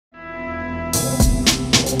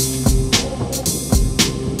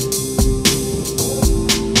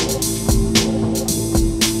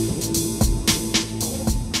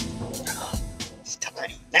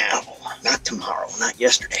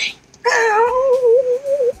yesterday.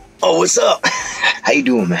 Oh, what's up? How you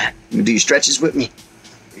doing, man? You do your stretches with me?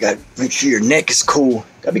 You gotta make sure your neck is cool.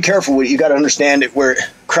 Gotta be careful with it. You gotta understand it where it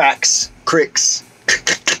cracks.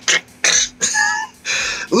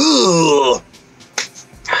 Ooh.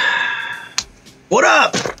 What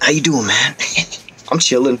up? How you doing, man? I'm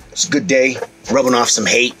chilling. It's a good day. Rubbing off some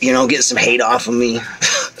hate, you know, getting some hate off of me.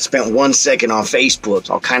 Spent 1 second on Facebook.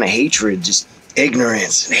 All kind of hatred, just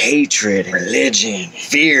ignorance and hatred, and religion,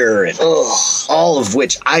 fear, and all of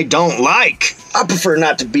which I don't like. I prefer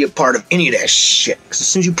not to be a part of any of that shit. Because as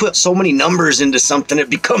soon as you put so many numbers into something, it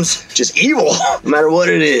becomes just evil. No matter what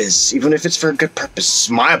it is, even if it's for a good purpose.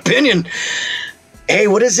 My opinion. Hey,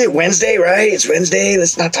 what is it? Wednesday, right? It's Wednesday.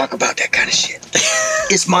 Let's not talk about that kind of shit.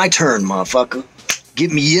 It's my turn, motherfucker.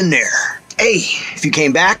 Get me in there. Hey, if you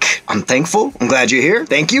came back, I'm thankful. I'm glad you're here.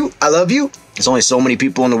 Thank you. I love you. There's only so many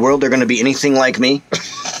people in the world that are going to be anything like me.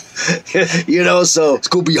 You know, so it's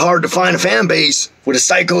going to be hard to find a fan base with a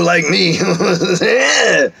psycho like me.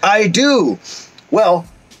 Yeah, I do. Well,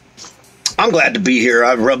 I'm glad to be here.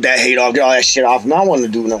 I rubbed that hate off, get all that shit off. And I want to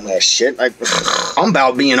do none of that shit. I'm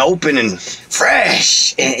about being open and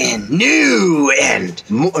fresh and new and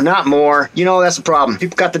not more. You know, that's the problem.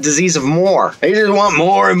 People got the disease of more. They just want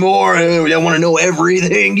more and more. They want to know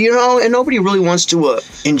everything, you know, and nobody really wants to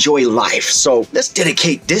enjoy life. So let's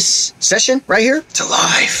dedicate this session right here to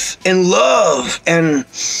life and love and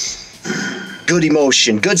good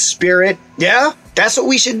emotion, good spirit. Yeah? That's what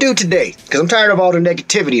we should do today. Because I'm tired of all the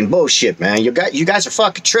negativity and bullshit, man. You guys are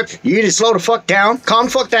fucking tripping. You need to slow the fuck down. Calm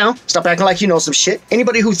the fuck down. Stop acting like you know some shit.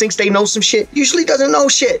 Anybody who thinks they know some shit usually doesn't know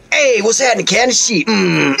shit. Hey, what's happening, Candy Sheet?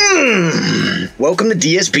 Welcome to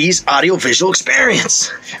DSP's audio-visual experience,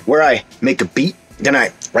 where I make a beat, then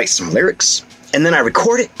I write some lyrics, and then I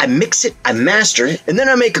record it, I mix it, I master it, and then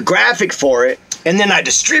I make a graphic for it, and then I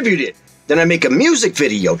distribute it. Then I make a music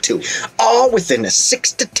video too, all within a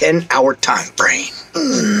 6 to 10 hour time frame.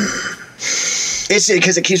 It's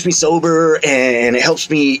because it keeps me sober and it helps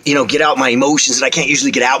me, you know, get out my emotions that I can't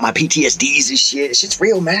usually get out, my PTSDs and shit. Shit's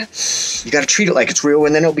real, man. You gotta treat it like it's real,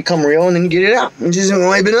 and then it'll become real, and then you get it out. Just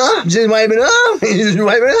wipe it up. Just wipe it up. Just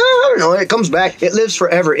wipe it up. No, it comes back. It lives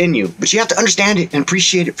forever in you. But you have to understand it and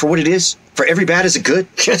appreciate it for what it is. For every bad is a good.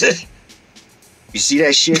 You see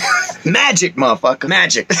that shit? Magic, motherfucker.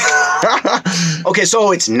 Magic. Okay,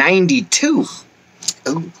 so it's 92.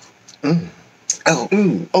 Oh.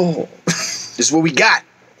 This is what we got.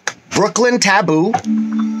 Brooklyn Taboo.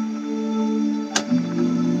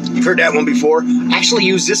 You've heard that one before. I actually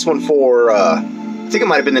used this one for, I think it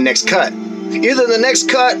might have been the next cut. Either the next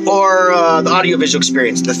cut or the audiovisual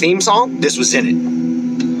experience. The theme song, this was in it.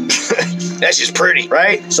 That's just pretty,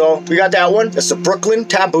 right? So we got that one. That's a Brooklyn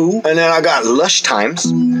Taboo. And then I got Lush Times.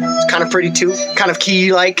 It's kind of pretty too. Kind of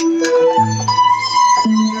key-like.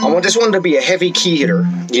 I want this one to be a heavy key hitter.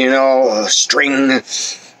 You know, string,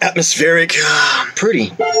 atmospheric,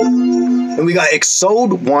 pretty. And we got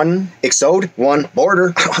Exode 1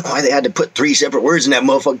 Border. I don't know why they had to put 3 separate words in that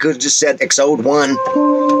motherfucker. Could have just said Exode 1.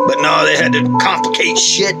 But no, they had to complicate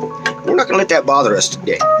shit. We're not gonna let that bother us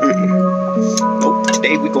today. Nope,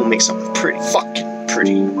 today we're gonna make something pretty, fucking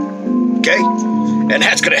pretty. Okay? And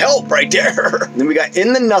that's gonna help right there. Then we got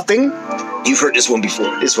In the Nothing. You've heard this one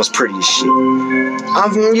before. This was pretty as shit.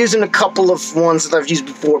 I'm using a couple of ones that I've used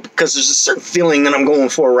before because there's a certain feeling that I'm going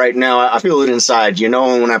for right now. I feel it inside, you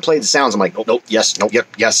know, and when I play the sounds, I'm like, oh, nope, yes, nope, yep,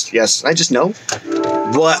 yes. I just know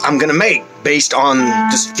what I'm gonna make based on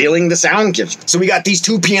just feeling the sound gives. So we got these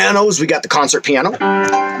 2 pianos. We got the concert piano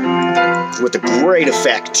with a great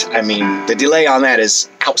effect. I mean, the delay on that is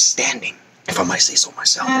outstanding, if I might say so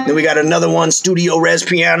myself. Then we got another one, Studio Res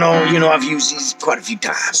piano. You know, I've used these quite a few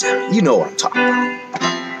times. You know what I'm talking about.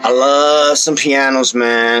 I love some pianos,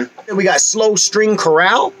 man. Then we got Slow String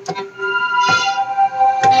Chorale.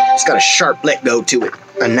 It's got a sharp let go to it.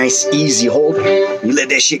 A nice, easy hold. You let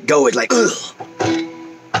that shit go, it's like, ugh.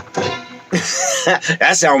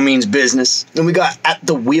 That sound means business. Then we got At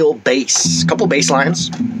the Wheel bass. Couple bass lines.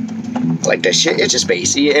 I like that shit. It's just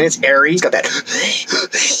bassy and it's airy. It's got that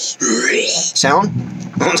sound.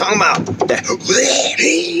 What I'm talking about? That.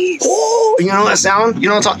 You know that sound? You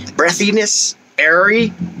know what I'm talking? Breathiness,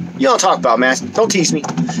 airy. You know what I'm talking about, man. Don't tease me.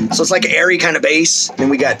 So it's like an airy kind of bass. Then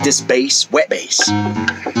we got this bass, wet bass,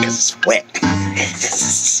 because it's wet.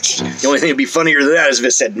 The only thing that'd be funnier than that is if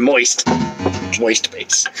it said moist. Moist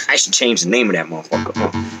bass. I should change the name of that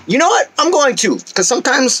motherfucker. You know what? I'm going to. Because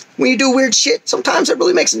sometimes when you do weird shit, sometimes it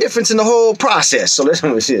really makes a difference in the whole process. So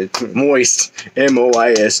this is moist.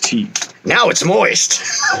 M-O-I-S-T. Now it's moist.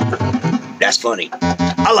 That's That's funny.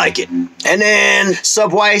 I like it. And then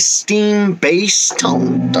Subway steam bass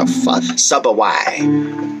tone. The fuck? Subway.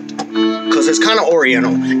 Because it's kind of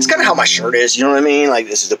Oriental. It's kind of how my shirt is, you know what I mean? Like,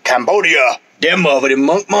 this is the Cambodia. Them motherfucking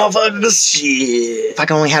monk motherfuckers. Shit. If I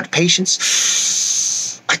can only have the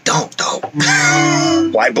patience, I don't, though.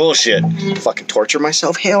 Why bullshit? Fucking torture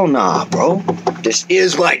myself? Hell nah, bro. This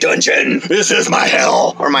is my dungeon. This is my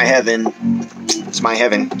hell. Or my heaven. It's my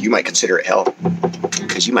heaven. You might consider it hell.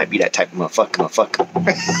 Because you might be that type of motherfucker.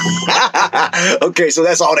 Okay, so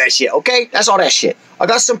that's all that shit, okay? That's all that shit. I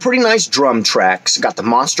got some pretty nice drum tracks. I got the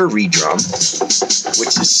Monster Redrum,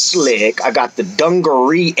 which is slick. I got the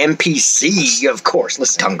Dungaree MPC, of course.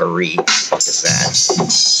 Listen, Dungaree. What the fuck is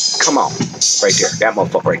that? Come on. Right there. That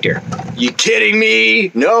motherfucker right there. You kidding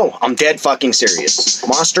me? No, I'm dead fucking serious.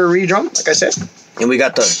 Monster Redrum, like I said. And we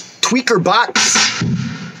got the Tweaker Box.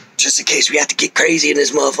 Just in case we have to get crazy in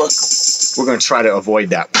this motherfucker. We're going to try to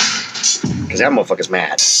avoid that one. Because that motherfucker's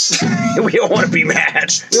mad. We don't want to be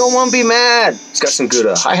mad. We don't want to be mad. It's got some good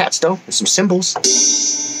hi-hats, though. And some cymbals.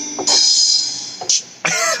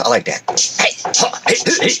 I like that. Hey.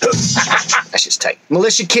 That's just tight.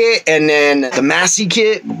 Militia kit and then the Massey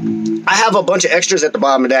kit. I have a bunch of extras at the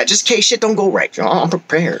bottom of that, just in case shit don't go right. You know, I'm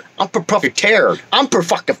prepared. I'm prepared. I'm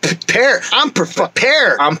fucking prepared. I'm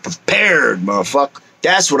prepared. I'm prepared, motherfucker.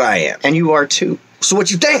 That's what I am. And you are too. So what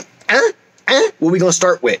you think? What we gonna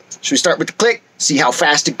start with? Should we start with the click? See how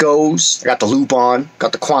fast it goes? I got the loop on.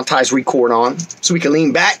 Got the quantized record on. So we can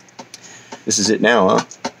lean back. This is it now, huh?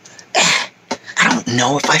 I don't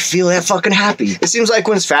know if I feel that fucking happy. It seems like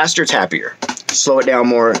when it's faster, it's happier. Slow it down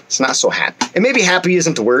more, it's not so happy. And maybe happy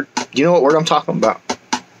isn't the word. Do you know what word I'm talking about?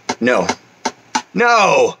 No.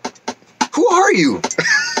 No! Who are you?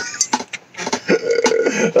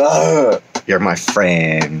 You're my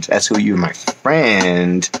friend. That's who you are, my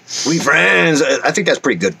friend. We friends. I think that's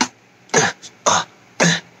pretty good.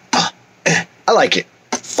 I like it.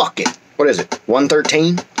 Fuck it. What is it?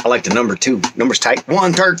 113? I like the number 2. Number's tight.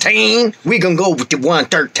 113. We gonna go with the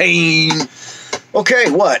 113. Okay,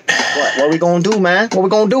 what? What are we gonna do, man? What we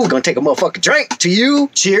gonna do? We're gonna take a motherfucking drink to you.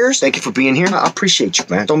 Cheers. Thank you for being here. I appreciate you,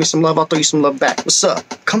 man. Throw me some love. I'll throw you some love back. What's up?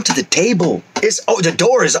 Come to the table. The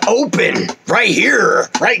door is open. Right here.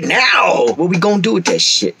 Right now. What we gonna do with that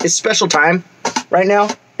shit? It's special time. Right now.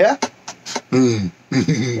 Yeah?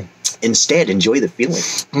 Instead, enjoy the feeling.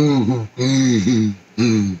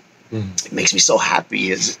 It makes me so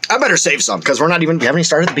happy. I better save some because we haven't even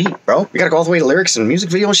started the beat, bro. We gotta go all the way to lyrics and music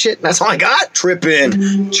video and shit. That's all I got. Tripping.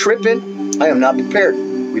 I am not prepared.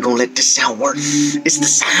 We're gonna let this sound work. It's the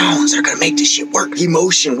sounds that are gonna make this shit work.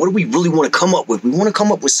 Emotion. What do we really want to come up with? We want to come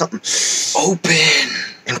up with something open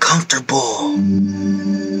and comfortable.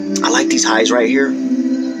 I like these highs right here.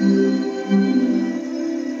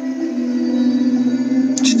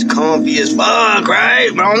 It's comfy as fuck, right?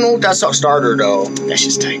 I don't know if that's our starter, though. That's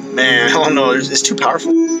just tight. Man, I don't know. It's too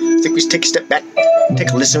powerful. I think we should take a step back.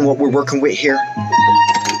 Take a listen to what we're working with here.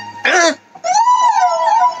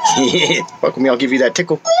 Fuck with me, I'll give you that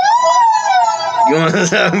tickle. You want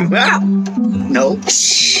some? No.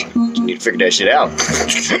 You need to figure that shit out.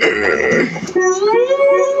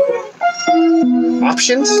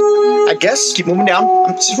 Options, I guess. Keep moving down.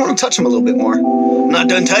 I just want to touch them a little bit more. I'm not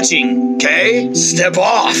done touching, okay? Step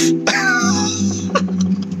off.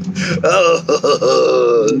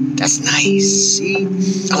 Oh, that's nice. See?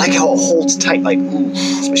 I like how it holds tight, like, ooh,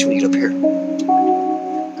 especially when you get up here.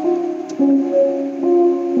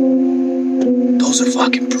 Those are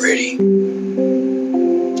fucking pretty.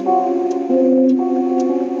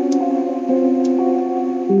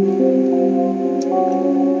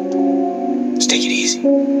 Let's take it easy.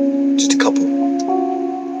 Just a couple.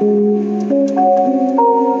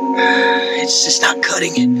 It's just not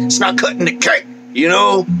cutting it. It's not cutting the cake. You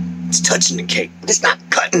know? It's touching the cake. It's not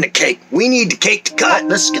cutting the cake. We need the cake to cut.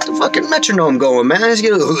 Let's get the fucking metronome going, man. Let's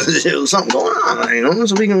get something going on, you know?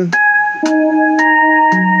 So we can...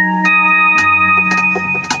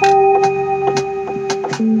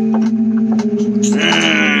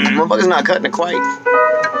 Motherfucker's not cutting it quite.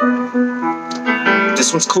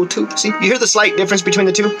 This one's cool too. See? You hear the slight difference between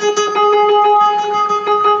the two?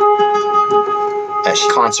 That's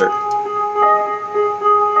concert.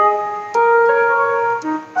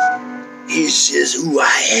 This is who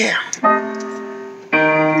I am.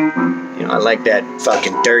 You know, I like that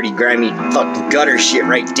fucking dirty, grimy, fucking gutter shit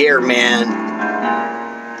right there, man.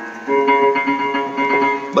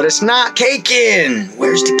 But it's not caking.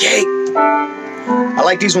 Where's the cake? I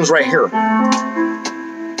like these ones right here.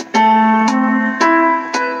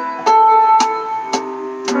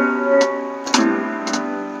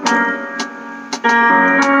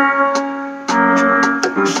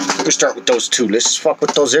 We start with those two. Let's just fuck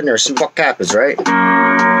with those in there. See what happens, right?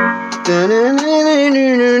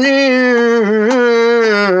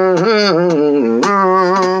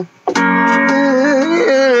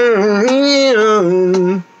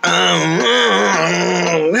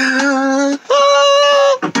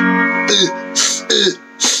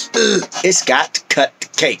 It's got to cut the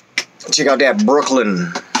cake. Check out that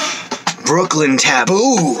Brooklyn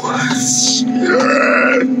taboo.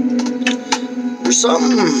 There's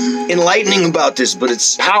something enlightening about this, but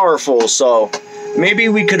it's powerful, so maybe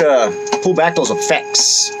we could pull back those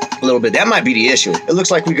effects a little bit. That might be the issue. It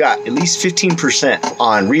looks like we got at least 15%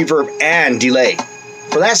 on reverb and delay.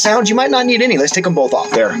 For that sound, you might not need any. Let's take them both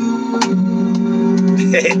off. There.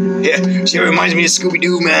 Yeah, she reminds me of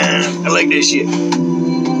Scooby-Doo, man. I like this shit.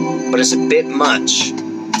 But it's a bit much.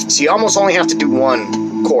 So you almost only have to do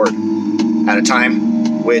one chord at a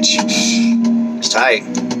time, which is tight.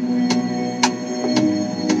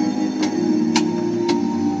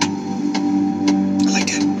 I like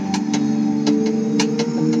that.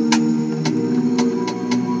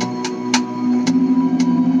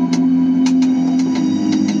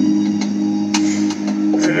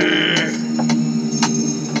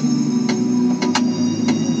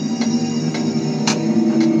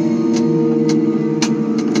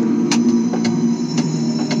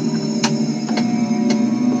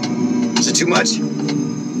 Too much?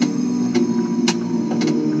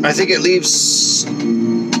 I think it leaves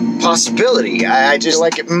possibility. I just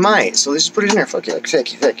like it might. So let's just put it in there. Fuck it. Like, thick.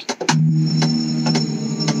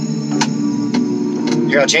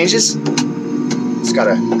 Hear how it changes? It's got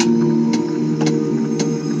a...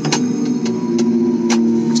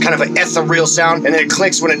 It's kind of an ethereal sound, and then it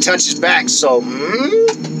clicks when it touches back, so...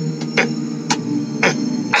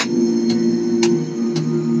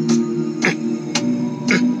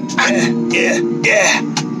 Yeah,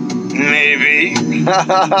 maybe.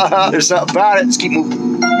 There's something about it. Let's keep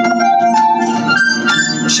moving.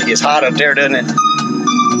 This shit gets hot up there, doesn't it?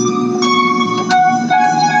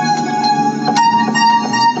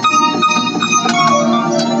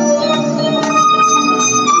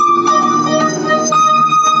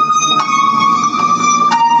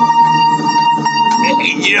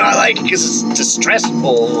 You know, I like it because it's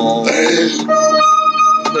distressful.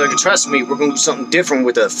 Look, trust me, we're gonna do something different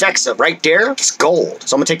with the effects up right there. It's gold.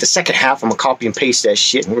 So I'm gonna take the second half, I'm gonna copy and paste that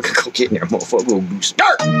shit, and we're gonna go get in there, motherfucker. We'll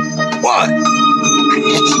start. What?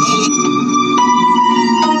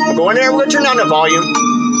 We'll go in there, we're gonna turn down the volume.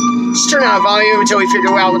 Just turn down the volume until we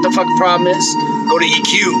figure out what the fucking problem is. Go to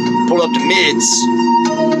EQ, pull up the mids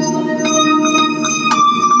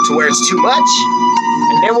to where it's too much,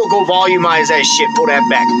 and then we'll go volumize that shit, pull that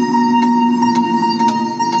back.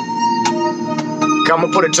 I'm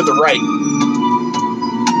gonna put it to the right.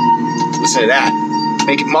 Listen to that.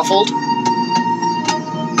 Make it muffled.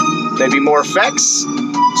 Maybe more effects.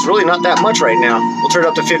 It's really not that much right now. We'll turn it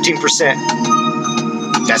up to 15%.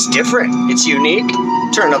 That's different. It's unique.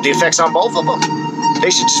 Turn up the effects on both of them. They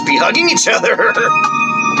should just be hugging each other.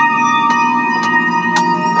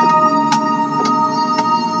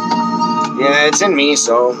 Yeah, it's in me,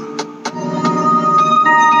 so...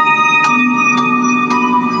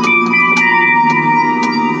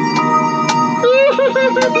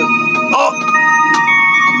 Oh!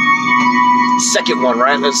 Second one,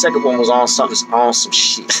 right? The second one was on some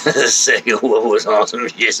shit. The second one was on some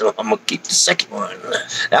shit, so I'm gonna keep the second one.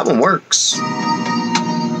 That one works.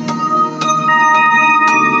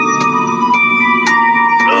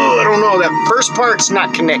 Oh, I don't know. That first part's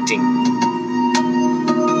not connecting.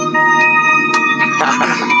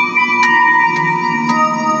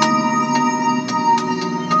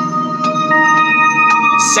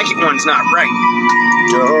 Second one's not right.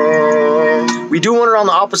 We do want it on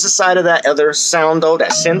the opposite side of that other sound, though,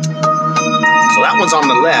 that synth. So that one's on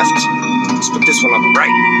the left. Let's put this one on the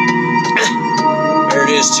right. There it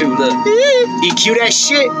is, too. Look. EQ that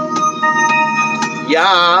shit.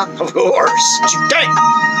 Yeah, of course. What you think?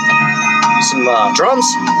 Some drums.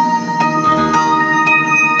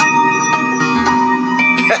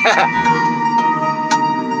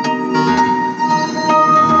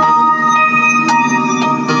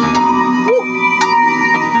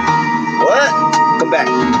 Back.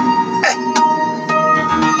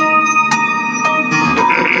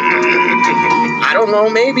 I don't know,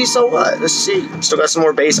 maybe, so what? Let's see. Still got some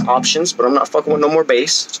more bass options, but I'm not fucking with no more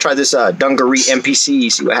bass. Let's try this Dungaree MPC,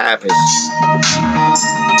 see what happens.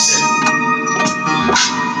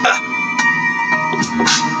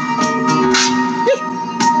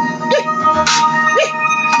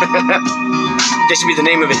 This should be the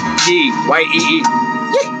name of it. Y-E-E.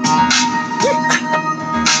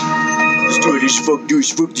 Do it, just fuck do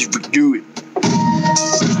it.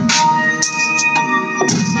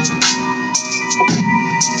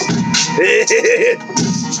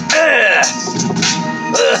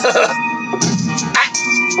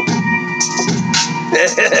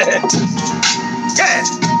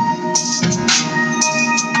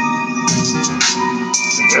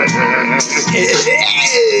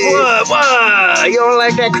 What? You don't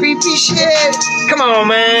like that creepy shit? Come on,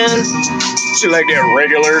 man. You like that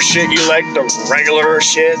regular shit? You like the regular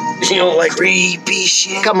shit? You don't like creepy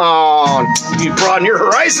shit? Come on. You broaden your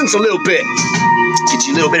horizons a little bit. Get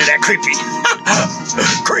you a little bit of that creepy.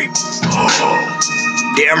 Creep. Oh,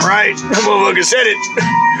 damn right. That motherfucker said it.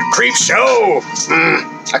 Creep show.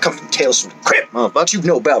 I come from Tales from the Crypt, motherfucker. You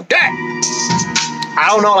know about that. I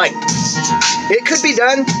don't know, like, it could be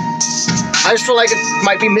done. I just feel like it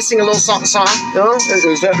might be missing a little song, you know?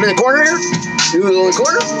 Is that in the corner here? You in the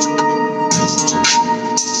corner?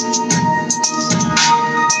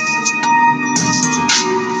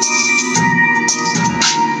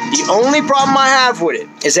 The only problem I have with it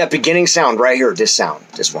is that beginning sound right here, this sound,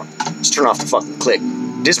 this one. Let's turn off the fucking click.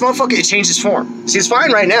 This motherfucker, it changes form. See, it's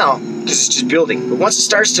fine right now, because it's just building. But once it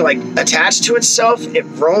starts to, like, attach to itself, it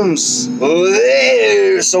roams.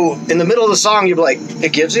 So, in the middle of the song, you're like,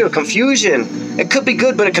 it gives you a confusion. It could be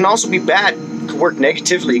good, but it can also be bad. It could work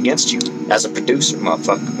negatively against you as a producer,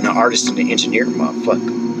 motherfucker. And an artist and an engineer,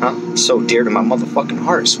 motherfucker. Huh? It's so dear to my motherfucking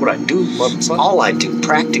heart. It's what I do, motherfucker. All I do,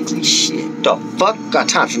 practically, shit. The fuck? Got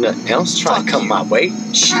time for nothing else. Try to come my way.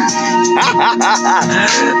 Shit.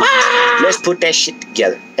 Let's put that shit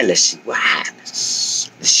together and let's see what happens.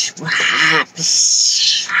 Let's see what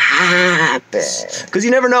happens. Because you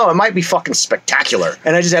never know. It might be fucking spectacular.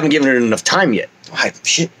 And I just haven't given it enough time yet. Why,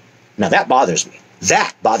 shit. Now that bothers me.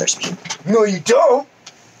 That bothers me. No, you don't.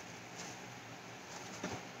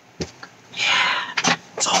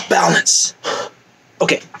 It's all balance.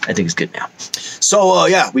 Okay, I think it's good now. So,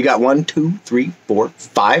 yeah, we got 1, 2, 3, 4,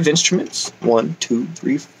 5 instruments. 1, 2,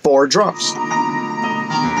 3, 4 drums.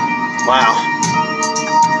 Wow.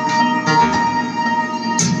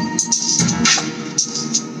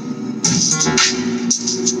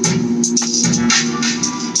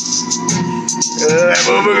 That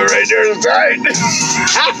motherfucker right there is tight.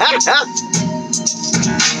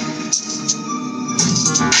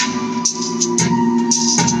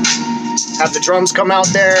 Have the drums come out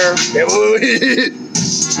there.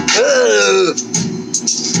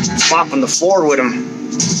 Mopping the floor with them.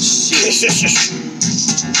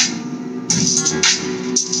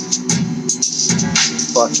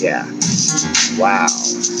 Fuck yeah. Wow.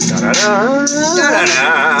 Da-da-da,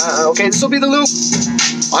 da-da-da. Okay, this will be the loop.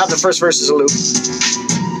 I'll have the first verse as a loop.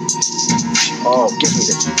 Oh, give me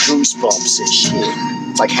the goosebumps and shit.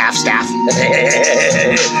 It's like half staff.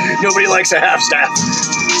 Nobody likes a half staff.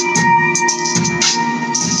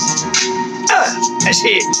 That's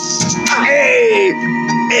it. Hey,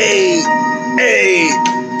 hey, hey,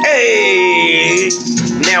 hey.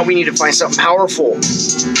 Now we need to find something powerful.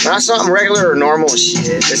 Not something regular or normal shit.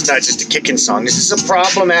 It's not just a kicking song. This is a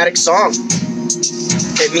problematic song.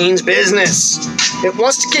 It means business. It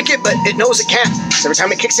wants to kick it, but it knows it can't. So every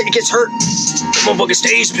time it kicks it, it gets hurt. The motherfucker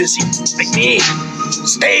stays busy. Like me.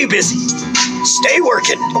 Stay busy. Stay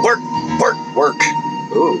working. Work, work, work.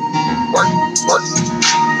 Ooh. Work, work.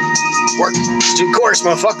 Work. Let's do chorus,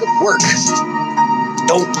 motherfucker. Work.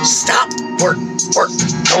 Don't stop. Work, work.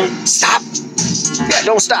 Don't stop. Yeah,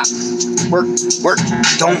 don't stop. Work, work.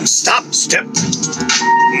 Don't stop. Step.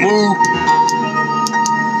 Move.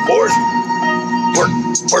 Forth. Work,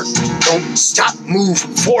 work. Don't stop. Move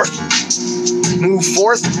forth. Move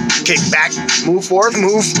forth. Kick back. Move forth.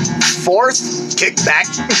 Move forth. Kick back.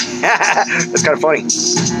 That's kind of funny.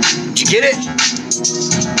 Did you get it?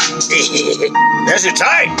 There's your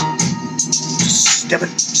time.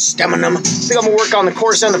 Stemming them. I think I'm gonna work on the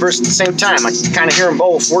chorus and the verse at the same time. I kind of hear them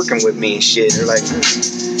both working with me and shit. They're like,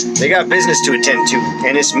 they got business to attend to,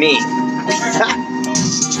 and it's me.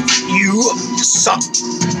 You suck.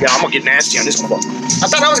 Yeah, I'm gonna get nasty on this motherfucker. I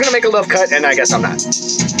thought I was gonna make a love cut, and I guess I'm not.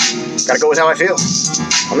 Gotta go with how I feel.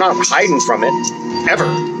 I'm not hiding from it. Ever.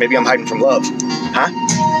 Maybe I'm hiding from love. Huh?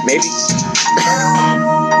 Maybe.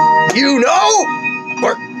 You know?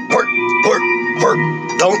 Work, work, work, work.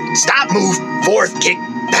 Don't stop, move forth, kick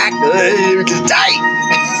back, tight.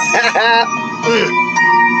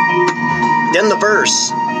 Then the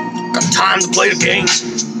verse. Got time to play the games.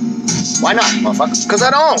 Why not, motherfucker? Because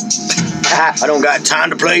I don't. I don't got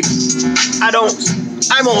time to play. I don't.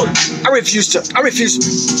 I refuse to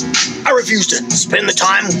spend the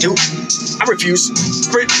time to. I refuse.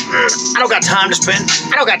 I don't got time to spend.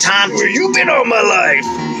 I don't got time. Where you been all my life?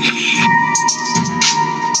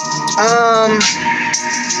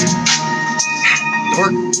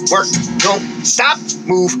 Work, work, don't stop,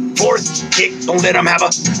 move forth, kick, don't let them have a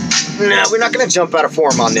No, we're not gonna jump out of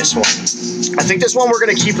form on this one. I think this one we're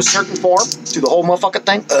gonna keep a certain form through the whole motherfucking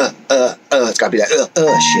thing. It's gotta be that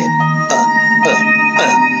shit.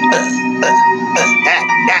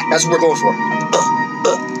 That's what we're going for.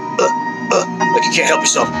 Like you can't help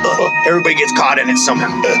yourself. Everybody gets caught in it somehow.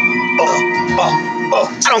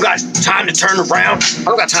 I don't got time to turn around. I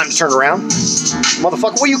don't got time to turn around.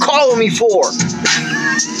 Motherfucker, what are you calling me for?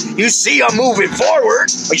 You see I'm moving forward.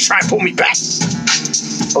 Are you trying to pull me back?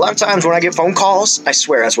 A lot of times when I get phone calls, I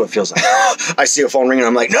swear that's what it feels like. I see a phone ring and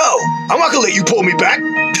I'm like, no, I'm not gonna let you pull me back.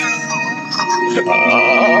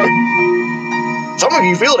 Some of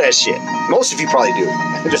you feel that shit. Most of you probably do.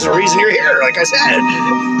 There's a reason you're here, like I said.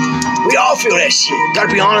 We all feel that shit.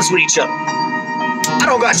 Gotta be honest with each other. I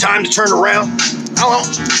don't got time to turn around.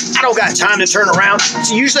 I don't got time to turn around.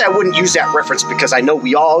 So usually I wouldn't use that reference because I know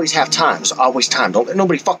we always have time. There's always time. Don't let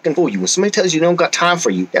nobody fucking fool you. When somebody tells you they don't got time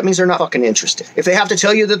for you, that means they're not fucking interested. If they have to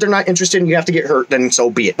tell you that they're not interested and you have to get hurt, then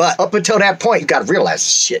so be it. But up until that point, you gotta realize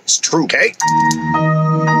this shit is true, okay?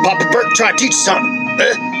 Papa Bert trying to teach you something.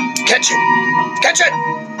 Catch it. Catch it.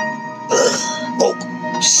 Oh,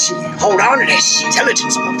 shit. Hold on to that shit.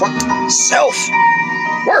 Intelligence, motherfucker.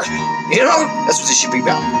 Self-worth. You know? That's what this should be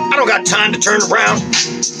about. I don't got time to turn around.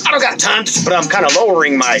 I don't got time to... But I'm kind of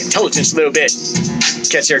lowering my intelligence a little bit.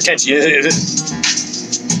 Catch their attention.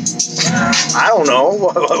 I don't know.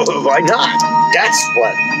 Why not? That's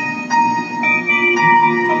what...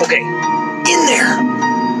 Okay. In there.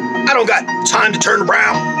 I don't got time to turn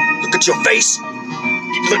around. Look at your face.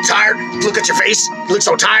 You look tired. Look at your face. You look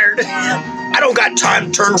so tired. I don't got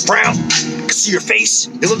time to turn around. I can see your face.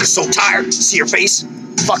 You look so tired. See your face.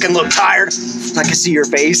 Fucking look tired. I can see your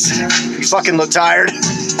face. You fucking look tired.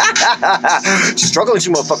 Struggling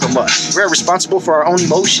too motherfucking much. We're responsible for our own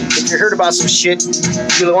emotions. If you're heard about some shit,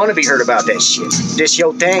 you don't want to be heard about that shit. This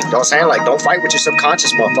your thing. You know what I'm saying? Like, don't fight with your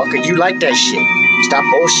subconscious, motherfucker. You like that shit. Stop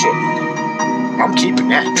bullshit. I'm keeping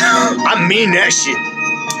that. I mean that shit.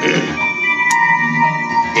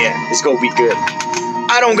 Yeah, it's gonna be good.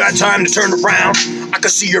 I don't got time to turn around. I can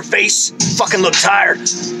see your face. Fucking look tired.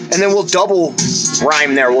 And then we'll double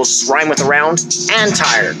rhyme there. We'll rhyme with around and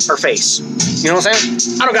tired. Or face. You know what I'm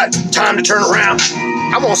saying? I don't got time to turn around.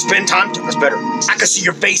 I won't spend time. That's better. I can see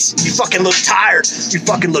your face. You fucking look tired. You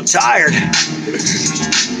fucking look tired. You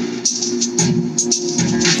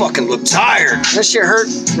fucking look tired. That shit hurt.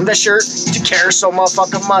 That shit hurt. You care so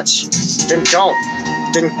motherfucking much. Then don't.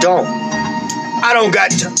 Then don't. I don't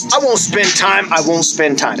got I won't spend time. I won't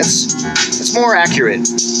spend time. That's more accurate.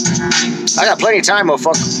 I got plenty of time,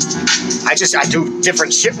 motherfucker. I do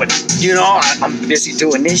different shit with it. You know, I'm busy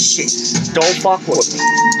doing this shit. Don't fuck with me.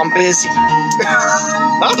 I'm busy.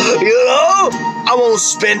 You know? I won't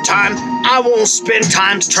spend time. I won't spend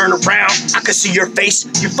time to turn around. I can see your face.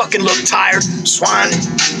 You fucking look tired. Swine.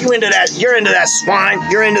 You're into that swine.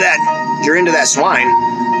 You're into that swine.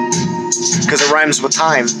 Because it rhymes with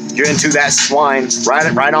time. You're into that swine.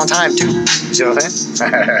 Right on time, too. You see what I'm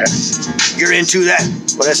saying? You're into that.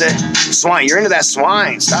 What did I say? Swine. You're into that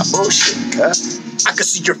swine. Stop bullshit, cuz. I can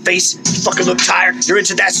see your face. You fucking look tired. You're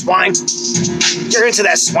into that swine. You're into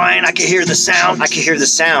that swine. I can hear the sound. I can hear the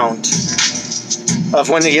sound of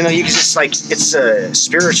when, you know, you can just, like, it's a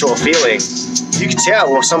spiritual feeling. You can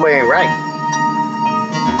tell when somebody ain't right.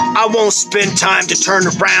 I won't spend time to turn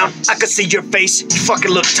around. I can see your face. You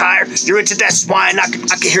fucking look tired. You're into that swine. I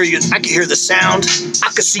can hear you. I can hear the sound.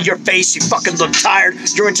 I can see your face. You fucking look tired.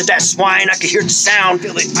 You're into that swine. I can hear the sound.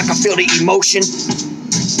 I can feel the emotion.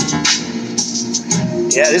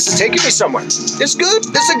 Yeah, this is taking me somewhere. It's good.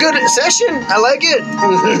 This is a good session. I like it.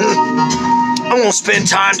 I won't spend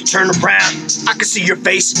time to turn around. I can see your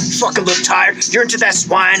face. You fucking look tired. You're into that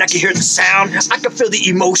swine. I can hear the sound. I can feel the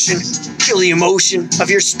emotion. Feel the emotion of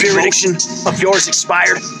your spirit. Emotion of yours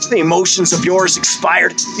expired. The emotions of yours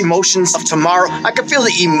expired. Emotions of tomorrow. I can feel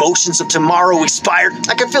the emotions of tomorrow expired.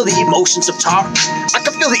 I can feel the emotions of tomorrow. I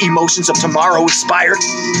can feel the emotions of tomorrow expired.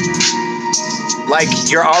 Like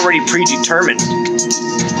you're already predetermined.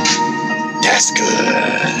 That's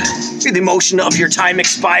good. Feel the emotion of your time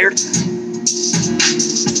expired.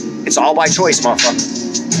 It's all by choice,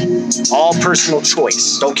 motherfucker. All personal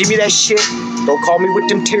choice. Don't give me that shit. Don't call me with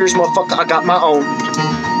them tears, motherfucker. I got my own.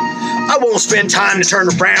 I won't spend time to turn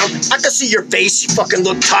around. I can see your face. You fucking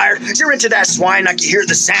look tired. You're into that swine. I can hear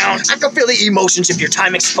the sound. I can feel the emotions if your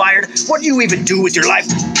time expired. What do you even do with your life?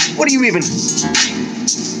 What do you even...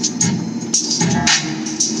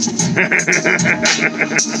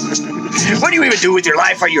 What do you even do with your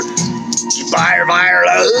life? Are you buyer?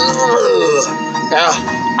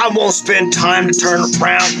 I won't spend time to turn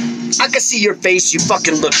around. I can see your face, you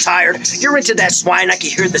fucking look tired. You're into that swine, I can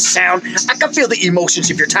hear the sound. I can feel the emotions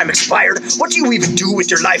if your time expired. What do you even do with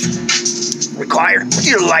your life? Required?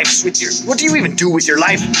 What do you even do with your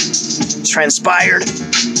life? Transpired?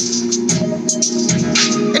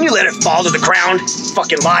 And you let it fall to the ground,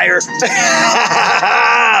 fucking liar.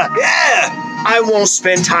 Yeah! I won't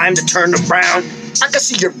spend time to turn around. I can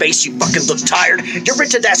see your face, you fucking look tired. You're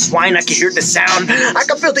into that swine, I can hear the sound. I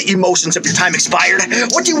can feel the emotions of your time expired.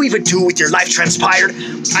 What do you even do with your life transpired?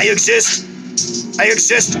 I exist,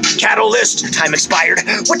 catalyst, time expired.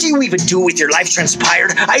 What do you even do with your life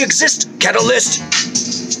transpired? I exist, catalyst.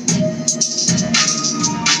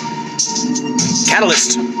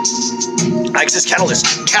 Catalyst. I exist, catalyst.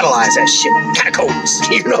 Catalyze that shit. Catacombs,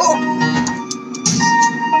 you know?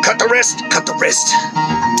 Cut the wrist, cut the wrist.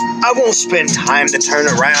 I won't spend time to turn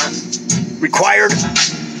around. Required?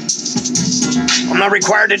 I'm not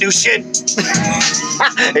required to do shit.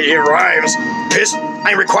 It rhymes. Pissed? I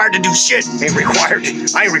ain't required to do shit. I ain't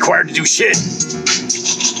required to do shit.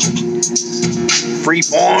 Free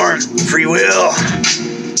born, free will.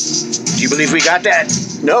 Do you believe we got that?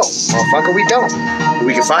 No, motherfucker, we don't.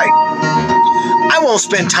 We can fight. I won't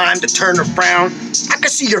spend time to turn around. I can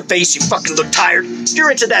see your face, you fucking look tired.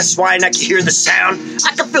 You're into that swine, I can hear the sound.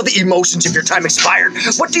 I can feel the emotions if your time expired.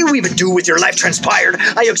 What do you even do with your life transpired?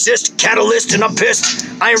 I exist, catalyst, and I'm pissed.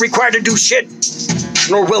 I ain't required to do shit.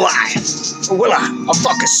 Nor will I. Nor will I. I'll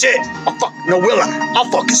fucking sit. Nor will I. I'll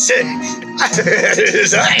fucking sit.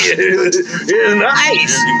 It's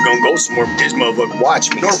nice. You gonna go somewhere with this motherfucker. Watch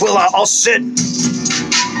me. Nor will I. I'll sit.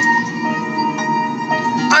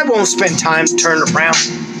 I won't spend time to turn around.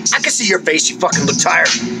 I can see your face, you fucking look tired.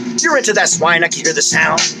 You're into that swine, I can hear the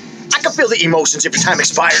sound. I can feel the emotions if your time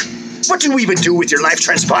expired. What do you even do with your life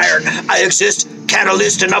transpired? I exist,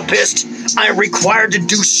 catalyst, and I'm pissed. I ain't required to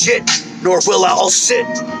do shit, nor will I. I'll sit.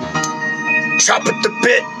 Chop at the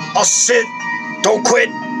bit, I'll sit. Don't quit.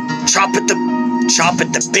 Chop at the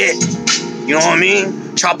bit. You know what I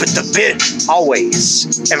mean? Chop at the bit,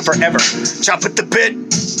 always and forever. Chop at the bit.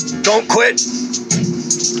 Don't quit.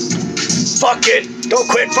 Fuck it. Don't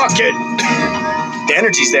quit. Fuck it. The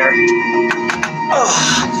energy's there.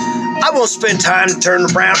 I won't spend time to turn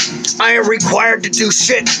around. I ain't required to do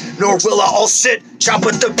shit, nor will I. All sit. Chop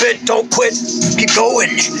at the bit. Don't quit. Keep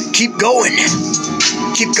going. Keep going.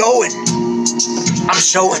 Keep going. I'm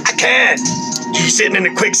showing I can. You're sitting in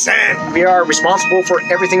the quicksand. We are responsible for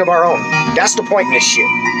everything of our own. That's the point in this shit.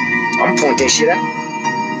 I'm pointing this shit out.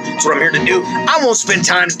 That's what I'm here to do. I won't spend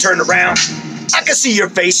time to turn around. I can see your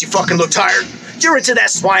face, you fucking look tired. You're into that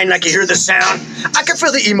swine, I can hear the sound. I can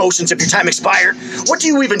feel the emotions if your time expired. What do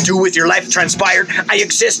you even do with your life transpired? I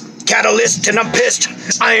exist, catalyst, and I'm pissed.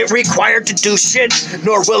 I ain't required to do shit,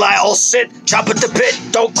 nor will I. All sit. Chop at the bit,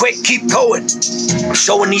 don't quit, keep going. I'm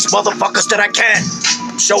showing these motherfuckers that I can.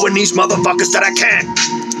 I'm showing these motherfuckers that I can.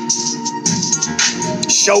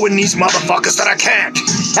 Showing these motherfuckers that I can.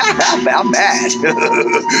 I'm mad.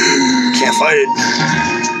 Can't fight it.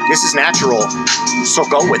 This is natural, so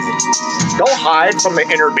go with it. Don't hide from the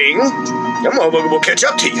inner being. That motherfucker will catch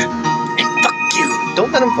up to you. And fuck you.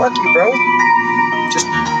 Don't let him fuck you, bro. Just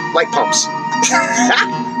like pumps.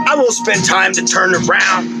 I will spend time to turn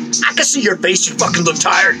around. I can see your face, you fucking look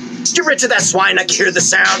tired. You're into that swine, I can hear the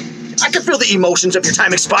sound. I can feel the emotions of your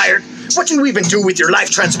time expired. What do you even do with your life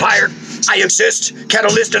transpired? I exist,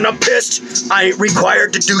 catalyst, and I'm pissed. I ain't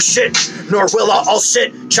required to do shit, nor will I. All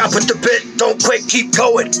sit. Chop at the bit, don't quit, keep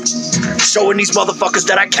going. Showing these motherfuckers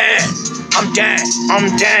that I can. I'm dead,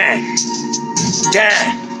 I'm dead.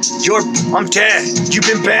 Dead. I'm dead. You've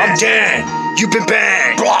been banned. I'm dead. You've been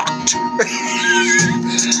banned. Blocked.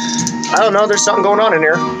 I don't know, there's something going on in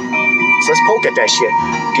here. So let's poke at that shit.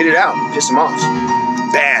 Get it out. Piss them off.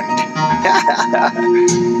 Banned.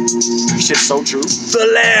 This shit's so true. The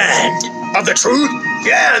land of the truth?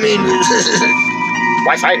 Yeah, I mean,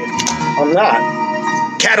 why fight it? I'm not.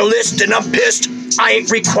 Catalyst, and I'm pissed. I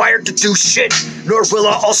ain't required to do shit, nor will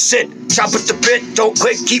I. All sit. Chop at the bit, don't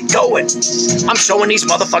quit, keep going. I'm showing these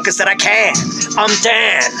motherfuckers that I can. I'm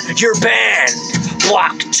Dan, you're banned.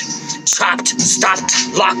 Blocked. Chopped, stopped,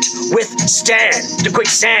 locked, withstand the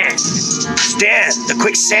quicksand. Stand the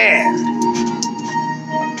quicksand.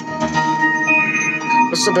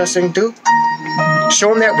 What's the best thing to do?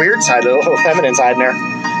 Show him that weird side, the little feminine side in there.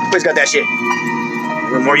 Everybody's got that shit.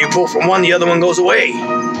 The more you pull from one, the other one goes away.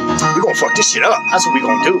 We're gonna fuck this shit up. That's what we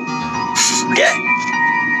gonna do. Yeah.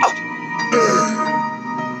 Oh.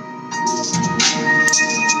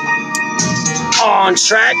 On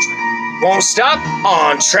track. Won't stop.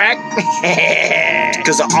 On track.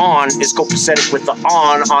 Because the on is copacetic with the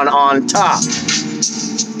on top.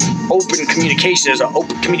 open communication. There's an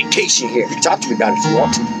open communication here. You can talk to me about it if you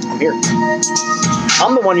want to. I'm here.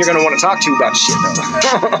 I'm the one you're gonna want to talk to about shit,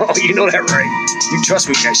 though. You know that, right? You trust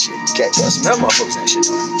me with that shit. You can't trust me. None motherfuckers that shit.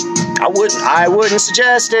 I wouldn't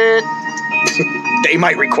suggest it. They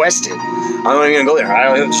might request it. I'm not even gonna go there.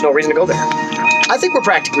 There's no reason to go there. I think we're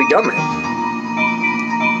practically done, man.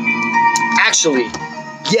 Actually,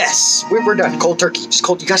 yes, we're done. Cold turkey. Just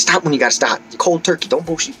cold. You gotta stop when you gotta stop. Cold turkey. Don't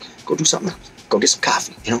bullshit. Go do something else. Go get some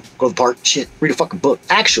coffee. You know, go to the park. Shit. Read a fucking book.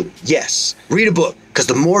 Actually, yes. Read a book. Because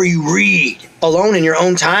the more you read alone in your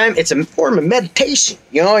own time, it's a form of meditation.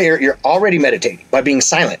 You know, you're already meditating by being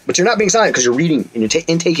silent. But you're not being silent because you're reading and you're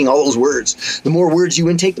intaking all those words. The more words you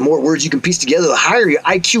intake, the more words you can piece together, the higher your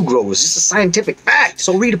IQ grows. It's a scientific fact.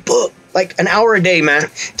 So read a book. Like an hour a day, man.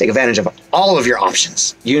 Take advantage of all of your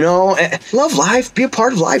options. You know, love life. Be a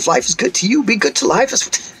part of life. Life is good to you. Be good to life.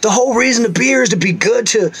 That's the whole reason to be here is to be good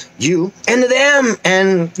to you and to them.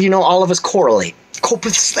 And, you know, all of us correlate.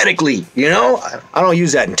 Copaesthetically, you know? I don't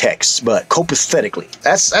use that in text, but copaesthetically.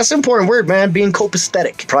 That's an important word, man. Being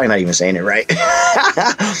copaesthetic. Probably not even saying it right.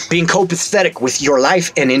 Being copaesthetic with your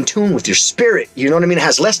life and in tune with your spirit. You know what I mean? It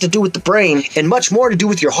has less to do with the brain and much more to do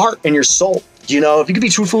with your heart and your soul. You know, if you can be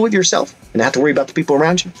truthful with yourself and not have to worry about the people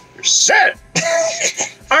around you, you're set.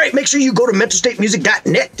 All right, make sure you go to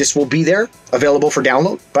mentalstatemusic.net. This will be there, available for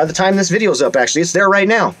download. By the time this video's up, actually, it's there right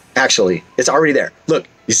now. Actually, it's already there. Look,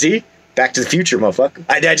 you see? Back to the future, motherfucker.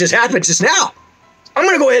 That just happened just now. I'm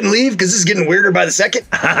gonna go ahead and leave because this is getting weirder by the second.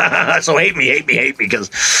 So hate me,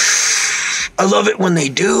 because I love it when they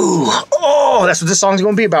do. Oh, that's what this song's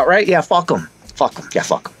gonna be about, right? Yeah, fuck them. Fuck them. Yeah,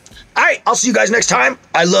 fuck them. All right, I'll see you guys next time.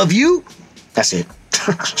 I love you. That's it.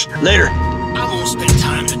 Later. I won't spend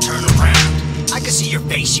time to turn around. I can see your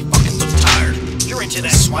face, you fucking look tired. You're into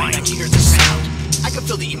that swine, I can hear the sound. I can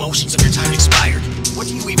feel the emotions of your time expired. What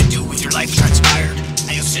do you even do with your life transpired?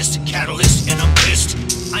 I assist, catalyst, and I'm pissed.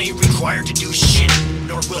 I ain't required to do shit,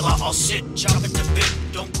 nor will I'll sit, chop it to bit,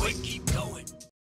 don't quit, keep going.